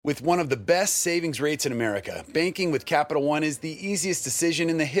With one of the best savings rates in America, banking with Capital One is the easiest decision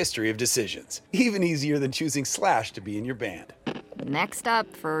in the history of decisions. Even easier than choosing Slash to be in your band. Next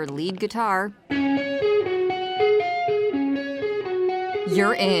up for lead guitar.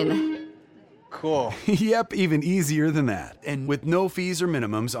 You're in. Cool. Yep, even easier than that. And with no fees or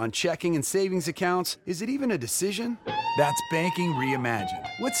minimums on checking and savings accounts, is it even a decision? That's banking reimagined.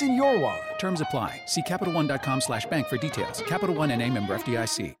 What's in your wallet? Terms apply. See CapitalOne.com/bank for details. Capital One N.A. member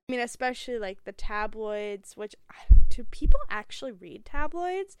FDIC. I mean, especially like the tabloids, which do people actually read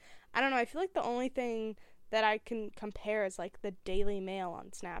tabloids? I don't know. I feel like the only thing that I can compare is like the Daily Mail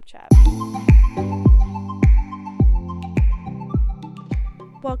on Snapchat.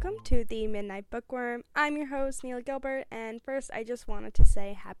 Welcome to the Midnight Bookworm. I'm your host, Neela Gilbert, and first I just wanted to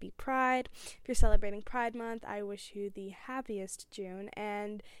say Happy Pride. If you're celebrating Pride Month, I wish you the happiest June,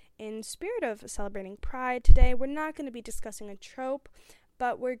 and in spirit of celebrating Pride today, we're not going to be discussing a trope,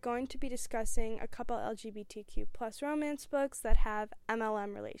 but we're going to be discussing a couple LGBTQ plus romance books that have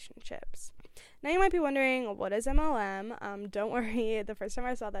MLM relationships. Now you might be wondering, what is MLM? Don't worry, the first time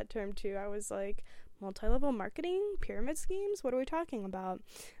I saw that term too, I was like, multi-level marketing, pyramid schemes, what are we talking about?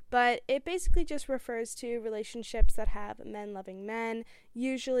 But it basically just refers to relationships that have men loving men,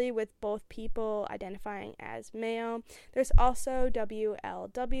 usually with both people identifying as male. There's also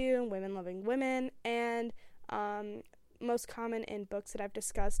WLW, women loving women, and most common in books that I've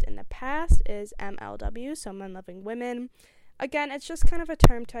discussed in the past is MLW, so men loving women. Again, it's just kind of a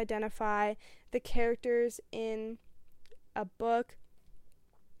term to identify the characters in a book.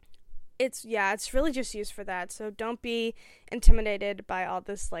 It's really just used for that, so don't be intimidated by all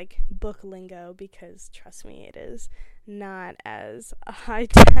this, like, book lingo, because, trust me, it is not as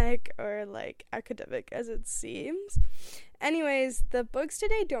high-tech or, like, academic as it seems. Anyways, the books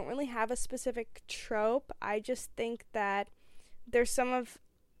today don't really have a specific trope. I just think that they're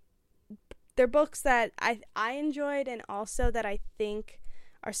books that I enjoyed and also that I think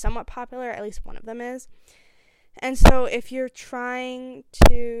are somewhat popular, at least one of them is. And so if you're trying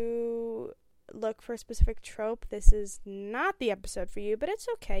to look for a specific trope, this is not the episode for you, but it's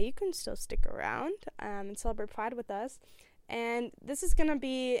okay. You can still stick around and celebrate Pride with us. And this is going to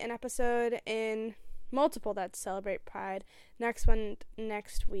be an episode in multiple that celebrate Pride. Next one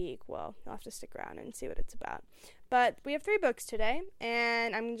next week. Well, you'll have to stick around and see what it's about. But we have 3 books today,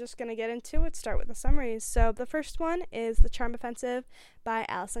 and I'm just going to get into it, start with the summaries. So the first one is The Charm Offensive by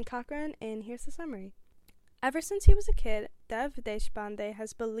Alison Cochrun, and here's the summary. Ever since he was a kid, Dev Deshpande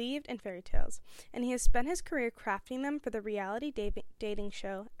has believed in fairy tales, and he has spent his career crafting them for the reality dating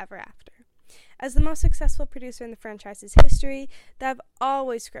show Ever After. As the most successful producer in the franchise's history, Dev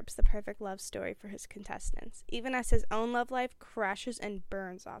always scripts the perfect love story for his contestants, even as his own love life crashes and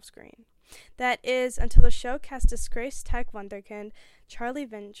burns off screen. That is, until the show cast disgraced tech wunderkind Charlie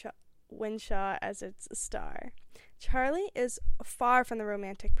Winshaw as its star. Charlie is far from the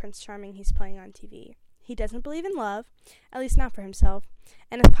romantic Prince Charming he's playing on TV. He doesn't believe in love, at least not for himself,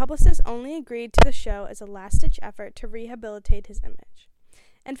 and his publicist only agreed to the show as a last-ditch effort to rehabilitate his image.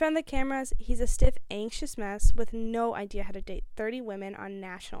 In front of the cameras, he's a stiff, anxious mess with no idea how to date 30 women on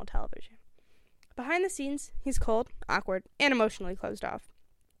national television. Behind the scenes, he's cold, awkward, and emotionally closed off.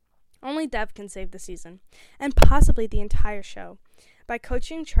 Only Dev can save the season, and possibly the entire show, by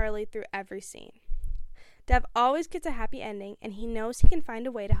coaching Charlie through every scene. Dev always gets a happy ending, and he knows he can find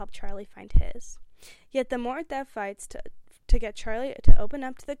a way to help Charlie find his. Yet the more Dev fights to get Charlie to open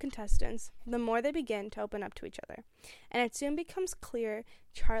up to the contestants, the more they begin to open up to each other. And it soon becomes clear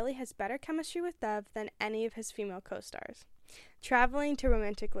Charlie has better chemistry with Dev than any of his female co-stars. Traveling to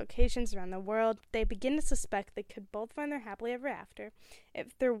romantic locations around the world, they begin to suspect they could both find their happily ever after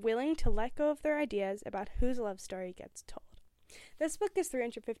if they're willing to let go of their ideas about whose love story gets told. This book is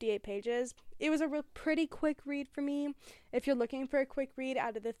 358 pages. It was a pretty quick read for me. If you're looking for a quick read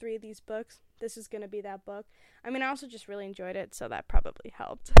out of the 3 of these books, this is going to be that book. I mean, I also just really enjoyed it, so that probably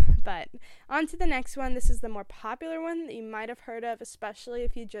helped. But on to the next one. This is the more popular one that you might have heard of, especially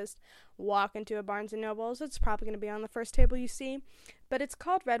if you just walk into a Barnes & Noble's. It's probably going to be on the first table you see. But it's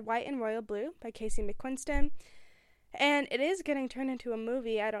called Red, White, and Royal Blue by Casey McQuiston. And it is getting turned into a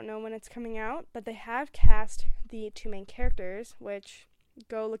movie. I don't know when it's coming out, but they have cast the 2 main characters, which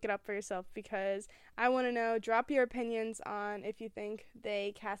go look it up for yourself because I want to know. Drop your opinions on if you think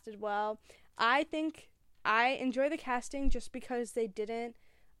they casted well. I think I enjoy the casting just because they didn't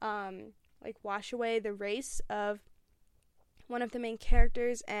wash away the race of one of the main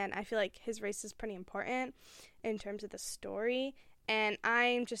characters, and I feel like his race is pretty important in terms of the story, and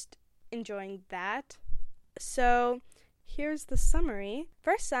I'm just enjoying that. So here's the summary.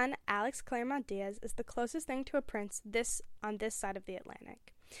 First son, Alex Claremont Diaz, is the closest thing to a prince on this side of the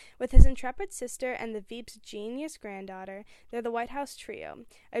Atlantic. With his intrepid sister and the Veep's genius granddaughter, they're the White House trio,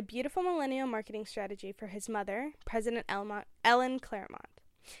 a beautiful millennial marketing strategy for his mother, President Ellen Claremont.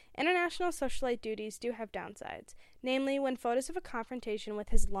 International socialite duties do have downsides, namely when photos of a confrontation with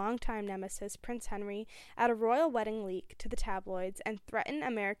his longtime nemesis, Prince Henry, at a royal wedding leak to the tabloids and threaten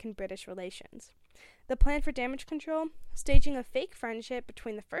American-British relations. The plan for damage control? Staging a fake friendship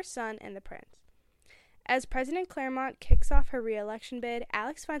between the first son and the prince. As President Claremont kicks off her re-election bid,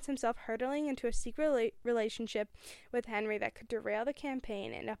 Alex finds himself hurtling into a secret relationship with Henry that could derail the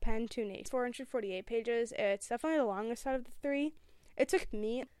campaign and upend two nations. 448 pages. It's definitely the longest out of the three. It took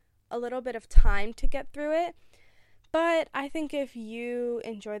me a little bit of time to get through it, but I think if you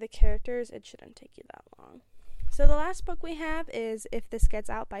enjoy the characters, it shouldn't take you that long. So the last book we have is If This Gets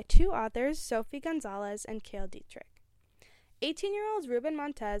Out by two authors, Sophie Gonzales and Cale Dietrich. 18-year-olds Ruben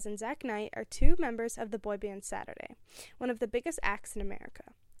Montez and Zach Knight are two members of the boy band Saturday, one of the biggest acts in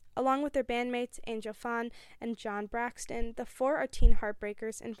America. Along with their bandmates Angel Fawn and John Braxton, the four are teen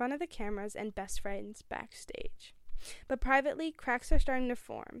heartbreakers in front of the cameras and best friends backstage. But privately, cracks are starting to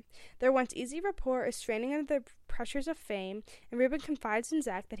form. Their once easy rapport is straining under the pressures of fame, and Ruben confides in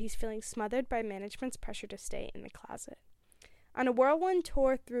Zach that he's feeling smothered by management's pressure to stay in the closet. On a whirlwind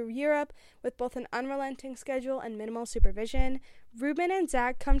tour through Europe, with both an unrelenting schedule and minimal supervision, Ruben and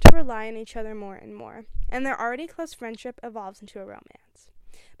Zach come to rely on each other more and more, and their already close friendship evolves into a romance.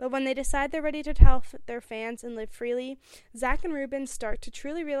 But when they decide they're ready to tell their fans and live freely, Zach and Ruben start to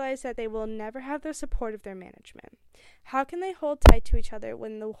truly realize that they will never have the support of their management. How can they hold tight to each other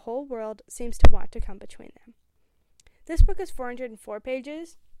when the whole world seems to want to come between them? This book is 404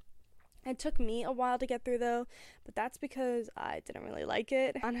 pages. It took me a while to get through, though, but that's because I didn't really like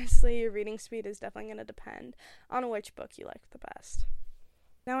it. Honestly, your reading speed is definitely going to depend on which book you like the best.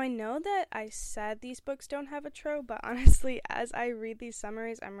 Now, I know that I said these books don't have a trope, but honestly, as I read these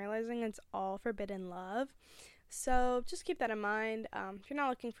summaries, I'm realizing it's all forbidden love. So just keep that in mind. If you're not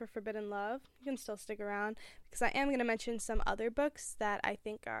looking for forbidden love, you can still stick around, because I am going to mention some other books that I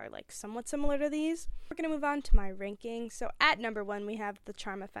think are somewhat similar to these. We're going to move on to my ranking. So at number 1, we have The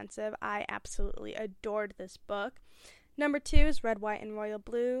Charm Offensive. I absolutely adored this book. Number 2 is Red, White, and Royal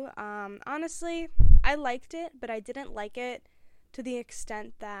Blue. Honestly, I liked it, but I didn't like it to the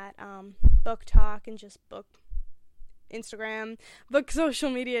extent that Book Talk and just book Instagram, book social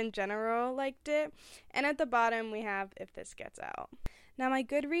media in general liked it. And at the bottom, we have If This Gets Out. Now, my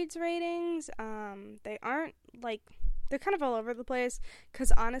Goodreads ratings, they aren't, they're kind of all over the place,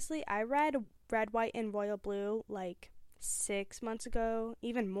 because honestly, I read Red, White, and Royal Blue, 6 months ago,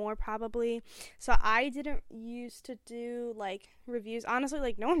 even more probably. So I didn't used to do reviews.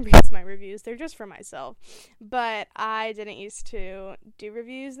 Honestly, no one reads my reviews. They're just for myself. But I didn't used to do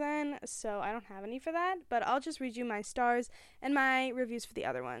reviews then, so I don't have any for that. But I'll just read you my stars and my reviews for the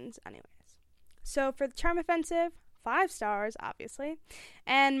other ones anyways. So for The Charm Offensive, 5 stars, obviously.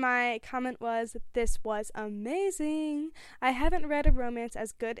 And my comment was, this was amazing. I haven't read a romance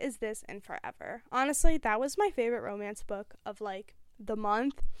as good as this in forever. Honestly, that was my favorite romance book of the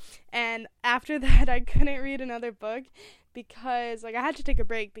month. And after that, I couldn't read another book because I had to take a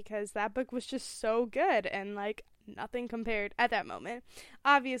break because that book was just so good and nothing compared at that moment.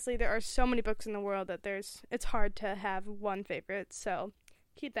 Obviously, there are so many books in the world that it's hard to have one favorite, so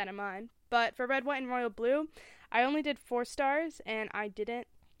keep that in mind. But for Red, White, and Royal Blue, I only did 4 stars, and I didn't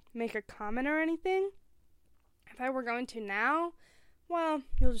make a comment or anything. If I were going to now, well,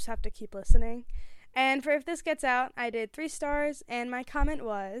 you'll just have to keep listening. And for If This Gets Out, I did 3 stars, and my comment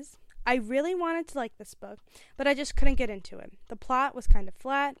was, I really wanted to like this book, but I just couldn't get into it. The plot was kind of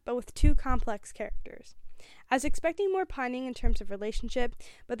flat, but with 2 complex characters. I was expecting more pining in terms of relationship,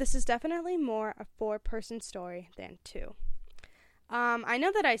 but this is definitely more a 4-person story than 2. I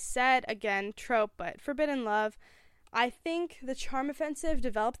know that I said, again, trope, but forbidden love. I think The Charm Offensive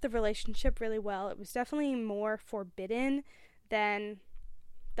developed the relationship really well. It was definitely more forbidden than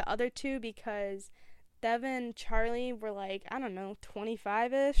the other 2 because Dev and Charlie were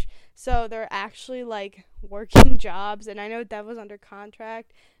 25-ish. So they're actually working jobs. And I know Dev was under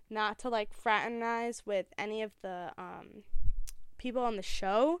contract not to fraternize with any of the people on the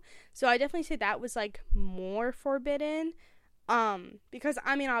show. So I definitely say that was more forbidden. Because,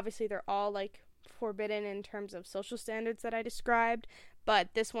 obviously they're all, forbidden in terms of social standards that I described, but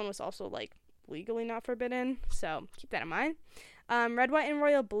this one was also, legally not forbidden, so keep that in mind. Red, White, and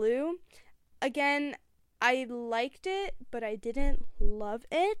Royal Blue, again, I liked it, but I didn't love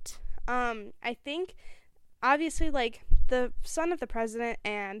it. I think, obviously, the son of the president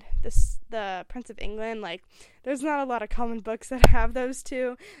and the Prince of England, there's not a lot of common books that have those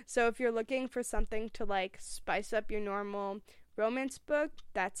 2, so if you're looking for something to, spice up your normal romance book,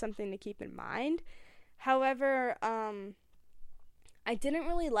 that's something to keep in mind. However, I didn't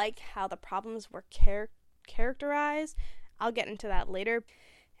really like how the problems were characterized. I'll get into that later.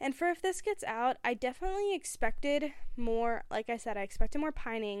 And for If This Gets Out, I definitely expected more. Like I said, I expected more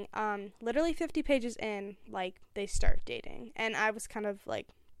pining. Literally 50 pages in, like, they start dating. And I was kind of like,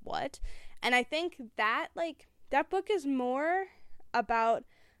 what? And I think that, like, that book is more about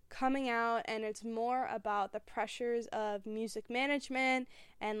coming out, and it's more about the pressures of music management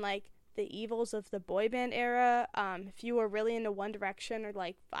and, like, the evils of the boy band era. If you were really into One Direction or,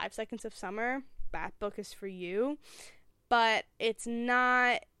 like, 5 Seconds of Summer, that book is for you. But it's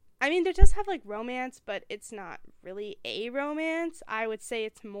not, I mean, it does have, like, romance, but it's not really a romance. I would say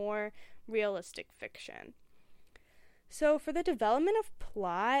it's more realistic fiction. So for the development of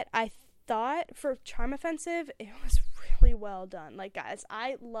plot, I thought for Charm Offensive, it was really well done. Like, guys,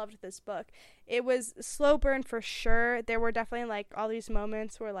 I loved this book. It was slow burn for sure. There were definitely, like, all these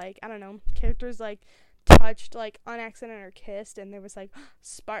moments where, like, I don't know, characters, like, touched, like, on accident or kissed, and there was, like,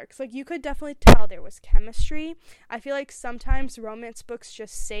 sparks. Like, you could definitely tell there was chemistry. I feel like sometimes romance books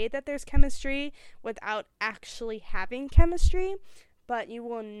just say that there's chemistry without actually having chemistry, but you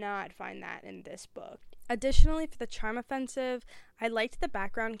will not find that in this book. Additionally, for the Charm Offensive, I liked the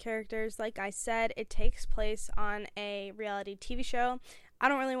background characters. Like I said, it takes place on a reality TV show. I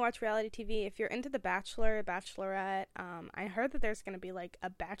don't really watch reality TV. If you're into The Bachelor, Bachelorette, I heard that there's going to be, like, a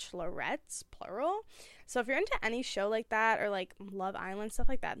Bachelorettes, plural. So if you're into any show like that, or, like, Love Island, stuff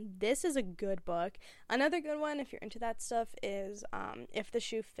like that, this is a good book. Another good one, if you're into that stuff, is If the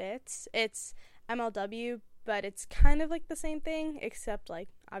Shoe Fits. It's MLW, but it's kind of like the same thing, except, like,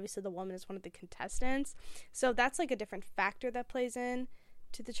 obviously the woman is one of the contestants. So that's, like, a different factor that plays in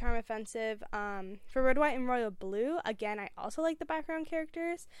to the Charm Offensive. For Red, White, and Royal Blue, again, I also like the background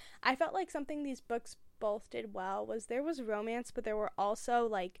characters. I felt like something these books both did well was there was romance, but there were also,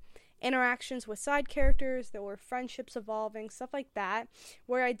 like, interactions with side characters. There were friendships evolving, stuff like that,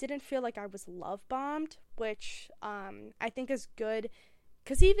 where I didn't feel like I was love bombed, which I think is good.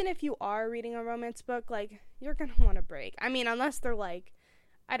 Because even if you are reading a romance book, like, you're going to want to break. I mean, unless they're, like,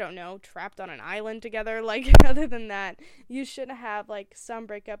 I don't know, trapped on an island together. Like, other than that, you should have, like, some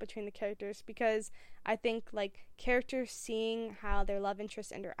breakup between the characters. Because I think, like, characters seeing how their love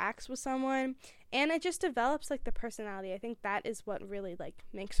interest interacts with someone, and it just develops, like, the personality. I think that is what really, like,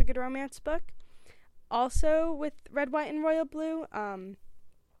 makes a good romance book. Also, with Red, White, and Royal Blue,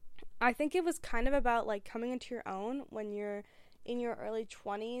 I think it was kind of about, like, coming into your own when you're in your early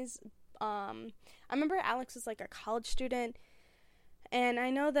 20s. I remember Alex was, like, a college student, and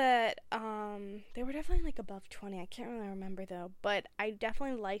I know that they were definitely, like, above 20. I can't really remember, though, but I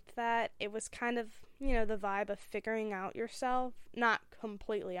definitely liked that. It was kind of, you know, the vibe of figuring out yourself. Not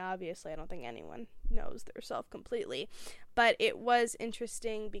completely, obviously. I don't think anyone knows their self completely, but it was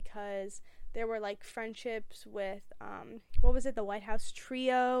interesting because there were, like, friendships with, the White House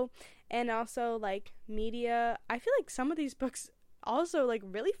Trio, and also, like, media. I feel like some of these books also, like,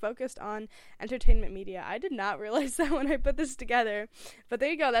 really focused on entertainment media. I did not realize that when I put this together, but there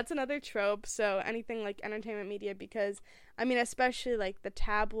you go. That's another trope. So anything like entertainment media, because, I mean, especially, like, the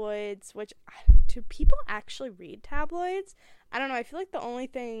tabloids, which, do people actually read tabloids? I don't know. I feel like the only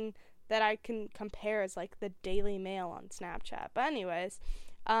thing that I can compare is, like, the Daily Mail on Snapchat. But anyways,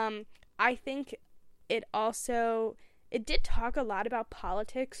 I think it did talk a lot about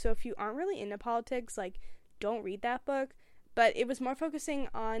politics. So if you aren't really into politics, like, don't read that book. But it was more focusing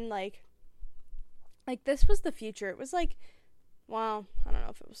on, like, this was the future. It was, like, well, I don't know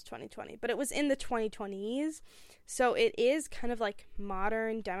if it was 2020, but it was in the 2020s. So it is kind of, like,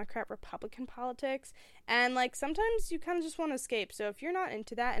 modern Democrat-Republican politics. And, like, sometimes you kind of just want to escape. So if you're not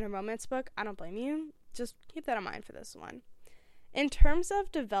into that in a romance book, I don't blame you. Just keep that in mind for this one. In terms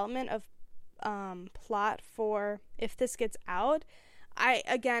of development of plot for If This Gets Out, I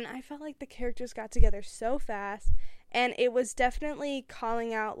felt like the characters got together so fast, and it was definitely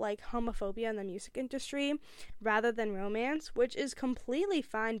calling out, like, homophobia in the music industry rather than romance, which is completely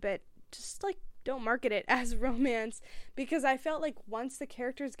fine, but just, like, don't market it as romance, because I felt like once the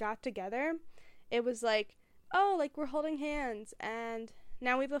characters got together, it was like, oh, like, we're holding hands, and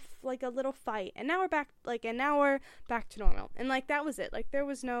now we have a little fight, and now we're back to normal, and, like, that was it. Like, there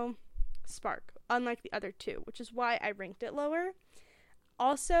was no spark, unlike the other two, which is why I ranked it lower.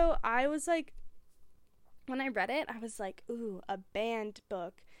 Also, I was like, when I read it, I was like, ooh, a banned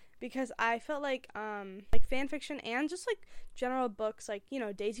book, because I felt like fan fiction and just like general books, like, you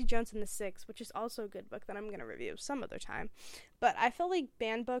know, Daisy Jones and the Six, which is also a good book that I'm going to review some other time. But I feel like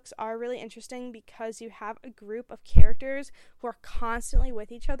banned books are really interesting because you have a group of characters who are constantly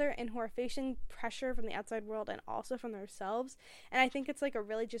with each other and who are facing pressure from the outside world and also from themselves. And I think it's like a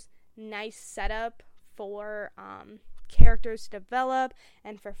really just nice setup for characters to develop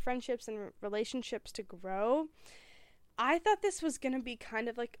and for friendships and relationships to grow. I thought this was going to be kind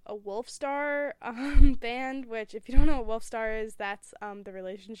of like a Wolfstar band, which, if you don't know what Wolfstar is, that's the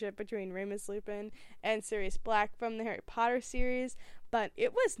relationship between Remus Lupin and Sirius Black from the Harry Potter series, but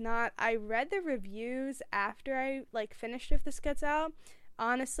it was not. I read the reviews after I, like, finished If This Gets Out.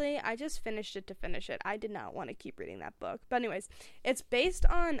 Honestly, I just finished it to finish it. I did not want to keep reading that book. But anyways, it's based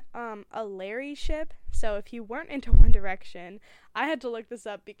on a Larry ship. So if you weren't into One Direction, I had to look this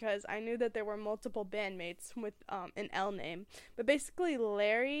up because I knew that there were multiple bandmates with an L name. But basically,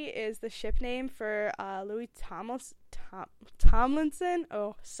 Larry is the ship name for Louis Tomlinson.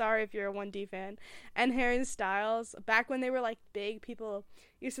 Oh, sorry if you're a 1D fan. And Harry Styles. Back when they were, like, big, people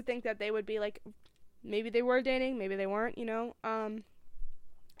used to think that they would be, like, maybe they were dating, maybe they weren't, you know.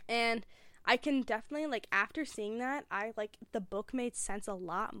 And I can definitely, like, after seeing that, the book made sense a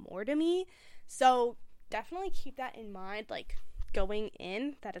lot more to me. So definitely keep that in mind, like, going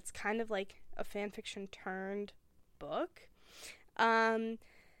in, that it's kind of like a fanfiction turned book.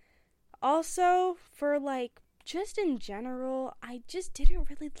 Also, for, like, just in general, I just didn't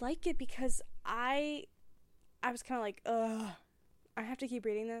really like it because I was kind of like, ugh, I have to keep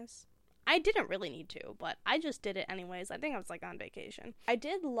reading this. I didn't really need to, but I just did it anyways. I think I was, like, on vacation. I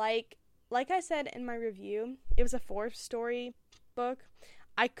did like I said in my review, it was a 4-story book.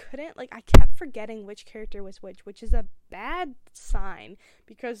 I kept forgetting which character was which is a bad sign,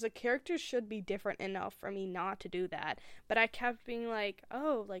 because the characters should be different enough for me not to do that. But I kept being like,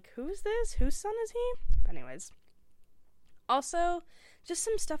 oh, like, who's this? Whose son is he? But anyways. Also, just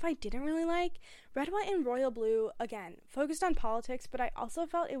some stuff I didn't really like. Red, White, and Royal Blue, again, focused on politics, but I also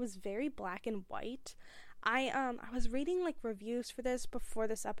felt it was very black and white. I was reading, like, reviews for this before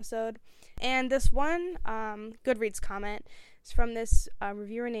this episode, and this one Goodreads comment is from this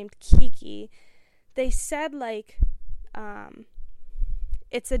reviewer named Kiki. They said, like,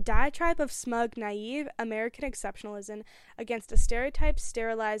 it's a diatribe of smug, naive American exceptionalism against a stereotyped,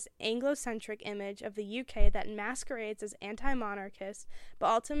 sterilized, Anglo-centric image of the UK that masquerades as anti-monarchist, but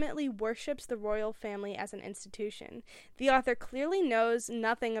ultimately worships the royal family as an institution. The author clearly knows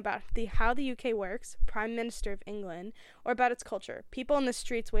nothing about how the UK works, Prime Minister of England, or about its culture, people in the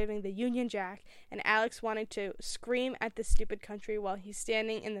streets waving the Union Jack, and Alex wanting to scream at this stupid country while he's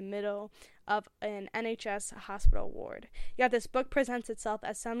standing in the middle of an NHS hospital ward. Yet this book presents itself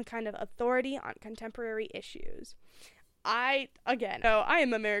as some kind of authority on contemporary issues. I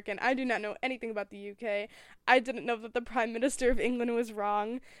am American. I do not know anything about the UK. I didn't know that the Prime Minister of England was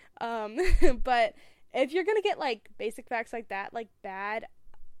wrong. But if you're gonna get, like, basic facts like that, like, bad,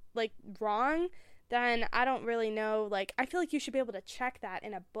 like, wrong, then I don't really know, like, I feel like you should be able to check that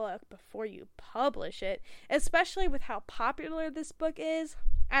in a book before you publish it, especially with how popular this book is.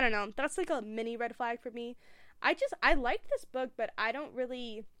 I don't know, that's like a mini red flag for me. I liked this book, but I don't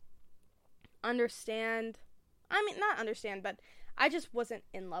really understand, but I just wasn't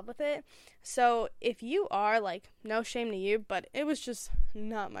in love with it. So if you are, like, no shame to you, but it was just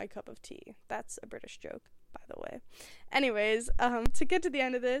not my cup of tea. That's a British joke, by the way. Anyways, to get to the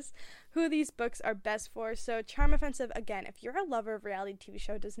end of this, who these books are best for. So Charm Offensive, again, if you're a lover of reality TV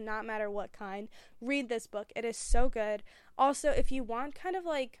show, does not matter what kind, read this book. It is so good. Also, if you want kind of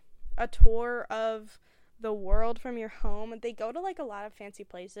like a tour of the world from your home, they go to, like, a lot of fancy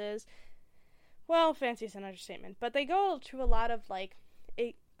places. Well, fancy is an understatement, but they go to a lot of, like,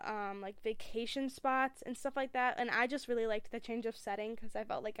 vacation spots and stuff like that, and I just really liked the change of setting because I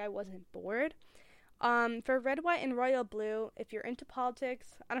felt like I wasn't bored. For Red, White, and Royal Blue, if you're into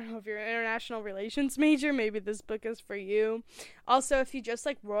politics, I don't know, if you're an international relations major, maybe this book is for you. Also, if you just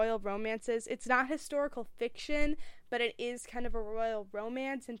like royal romances, it's not historical fiction, but it is kind of a royal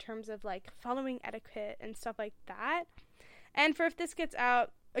romance in terms of, like, following etiquette and stuff like that. And for If This Gets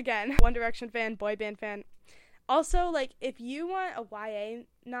Out, again, One Direction fan, boy band fan. Also, like, if you want a YA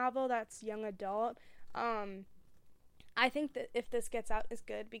novel that's young adult, I think that If This Gets Out is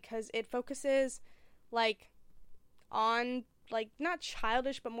good because it focuses, like, on, like, not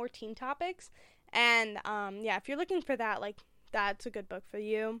childish, but more teen topics. And, if you're looking for that, like, that's a good book for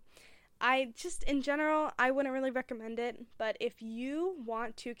you. In general, I wouldn't really recommend it, but if you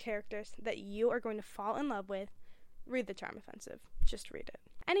want two characters that you are going to fall in love with, read The Charm Offensive. Just read it.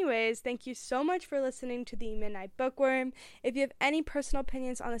 Anyways, thank you so much for listening to the Midnight Bookworm. If you have any personal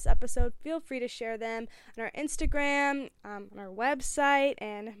opinions on this episode, feel free to share them on our Instagram, on our website,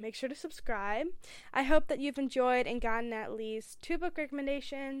 and make sure to subscribe. I hope that you've enjoyed and gotten at least 2 book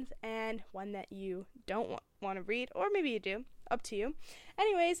recommendations and one that you don't want to read, or maybe you do. Up to you.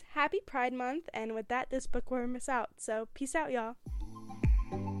 Anyways, happy Pride Month, and with that, this bookworm is out. So, peace out, y'all.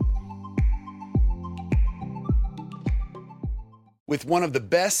 With one of the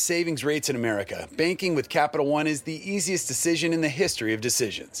best savings rates in America, banking with Capital One is the easiest decision in the history of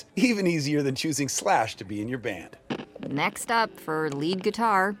decisions. Even easier than choosing Slash to be in your band. Next up for lead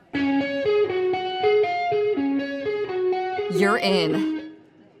guitar. You're in.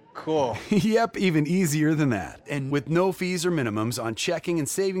 Cool. Yep, even easier than that. And with no fees or minimums on checking and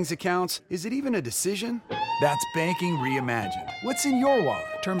savings accounts, is it even a decision? That's banking reimagined. What's in your wallet?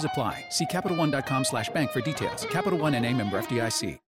 Terms apply. See CapitalOne.com/bank for details. Capital One N.A. member FDIC.